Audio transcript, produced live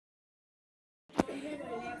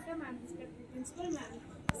Shweta ma'am, respected principal ma'am,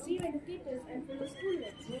 esteemed educators and fellow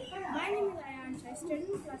students. My name is Ayansh. I study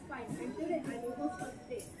in class 5 and today I will host for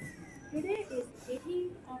today. Today is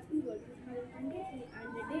 18th October 2023 and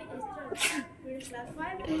the day is church. Today class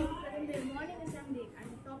 5 will present their morning assembly and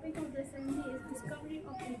the topic of the assembly is discovery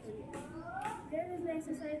of internet. There is the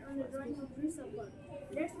exercise on the drawing of trees of God.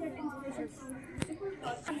 Let's get inspiration from the simple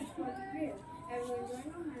thought for the prayer. Everyone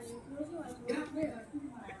join our hands and close your eyes for prayer.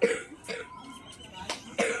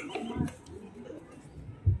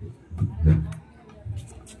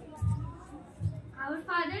 Our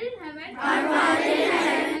Father in heaven,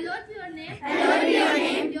 Hallowed be your name. be your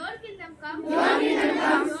name. Your kingdom come. Your kingdom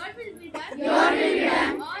come. Your will be done. Your will be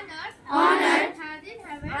done. On earth As in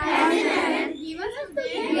heaven. in heaven. Give us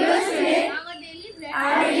today. Give us today Our daily bread.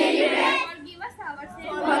 our daily bread. Forgive us our sins.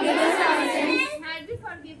 Forgive us our sins. And we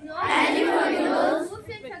forgive And we forgive those who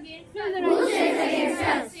sins against us. who sins against us.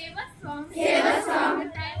 Save us from Save us from the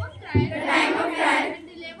time of trial. the time of trial. And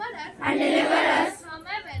deliver us From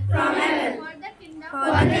from evil. For the kingdom.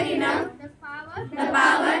 The power.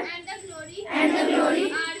 power. And the glory.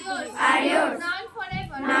 Are yours. Are yours. Now and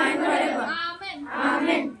forever. Now and forever. Amen.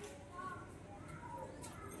 Amen.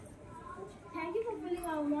 Thank you for filling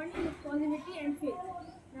our morning with positivity and faith.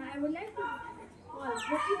 Now I would like to call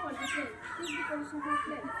Vicky for the prayer. Please be position for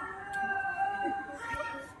prayer.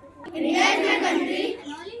 India is my country.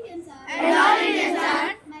 And all Indians are. And all Indians are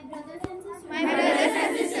My brothers and sisters. my brothers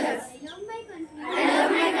and sisters. I love my country. I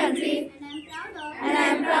love my country. And I am proud of. And I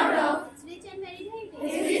am proud of Its rich and varied heritage.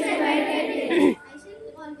 its rich and varied heritage.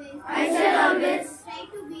 I shall always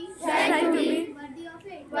Strive to be worthy of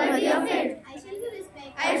it. I shall give respect.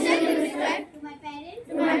 I shall give respect to my parents.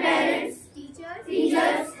 to my parents,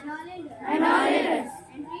 Teachers. and all elders.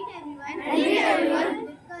 And treat treat everyone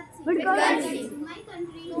with with courtesy. To my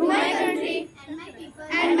country. To my country And my people.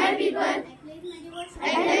 and my people. I pledge my devotion. I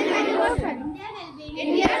pledge my devotion. India well-being.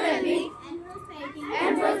 India well-being And prosperity.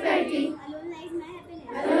 and prosperity. Alone lies my happiness.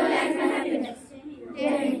 Alone lies my happiness. Jai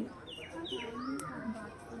Hind.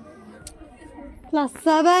 Class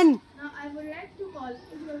 7. Now I would like to call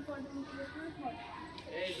Israel for the motivational thought.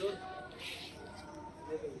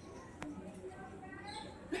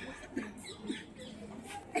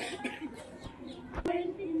 The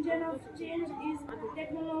engine of change is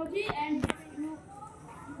technology and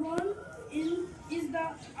one is the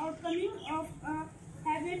outcoming of a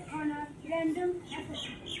habit on a random effort.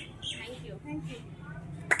 Thank you. Thank you.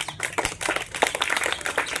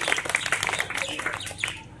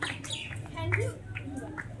 Thank you.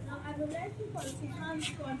 Now I would like to call Suhan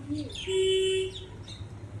for news.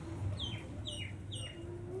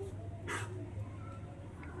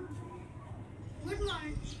 Good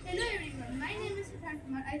morning. Hello everyone. My name is Siddharth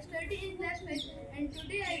Kumar. I study in class 5 and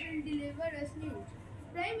today I will deliver us news.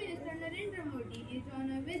 Prime Minister Narendra Modi is on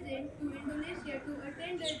a visit to Indonesia to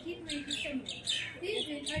attend the G20 summit. He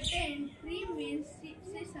will attend 3 main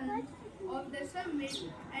sessions of the summit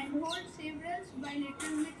and hold several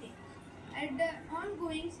bilateral meetings. At the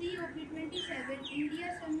ongoing COP27,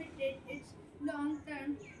 India submitted its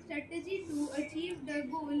long-term strategy to achieve the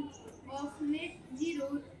goal of net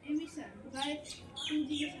zero emission by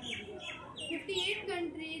 2070. 58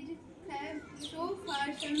 countries have so far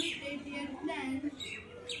submitted their plans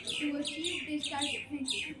to achieve this target.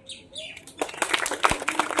 Thank you.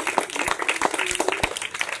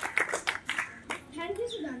 Thank you,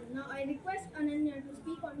 Sudan. Now I request Ananya to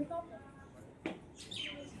speak on the topic.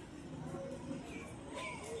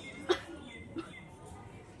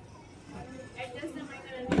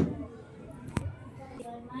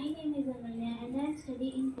 My name is Ananya and I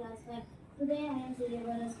study in class 5. Today I have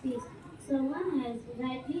delivered a speech. Someone has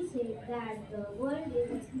rightly said that the world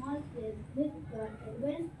is a small place. With the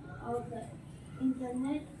advent of the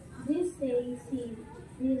internet, this saying seems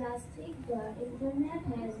realistic. The internet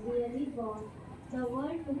has really brought the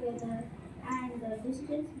world together and the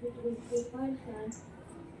distance between people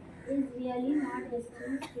is really not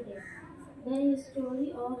distance today. The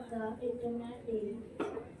history of the internet dates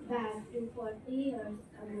back to 40 years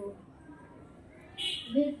ago,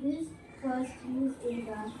 with this first used in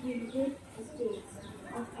the United States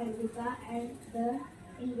of America, and the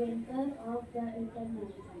inventor of the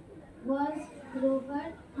internet was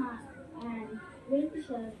Robert Hahn and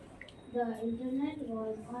Winchester. The internet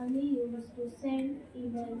was only used to send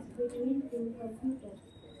emails between two computers.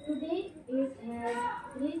 Today it has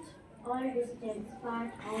reached all distant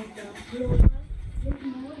parts of the globe with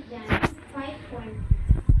more than 5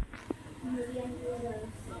 million users.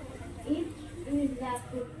 It is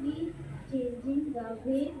rapidly changing the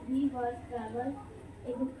way we work, travel,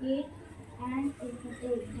 educate, and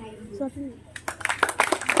entertain. Thank you.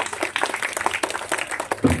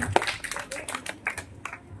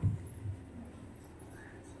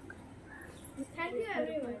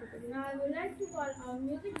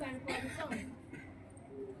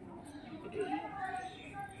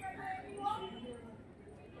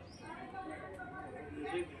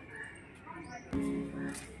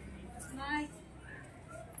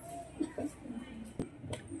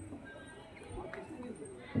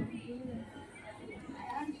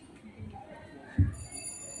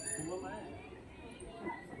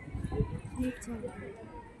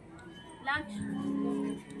 Lakshmi.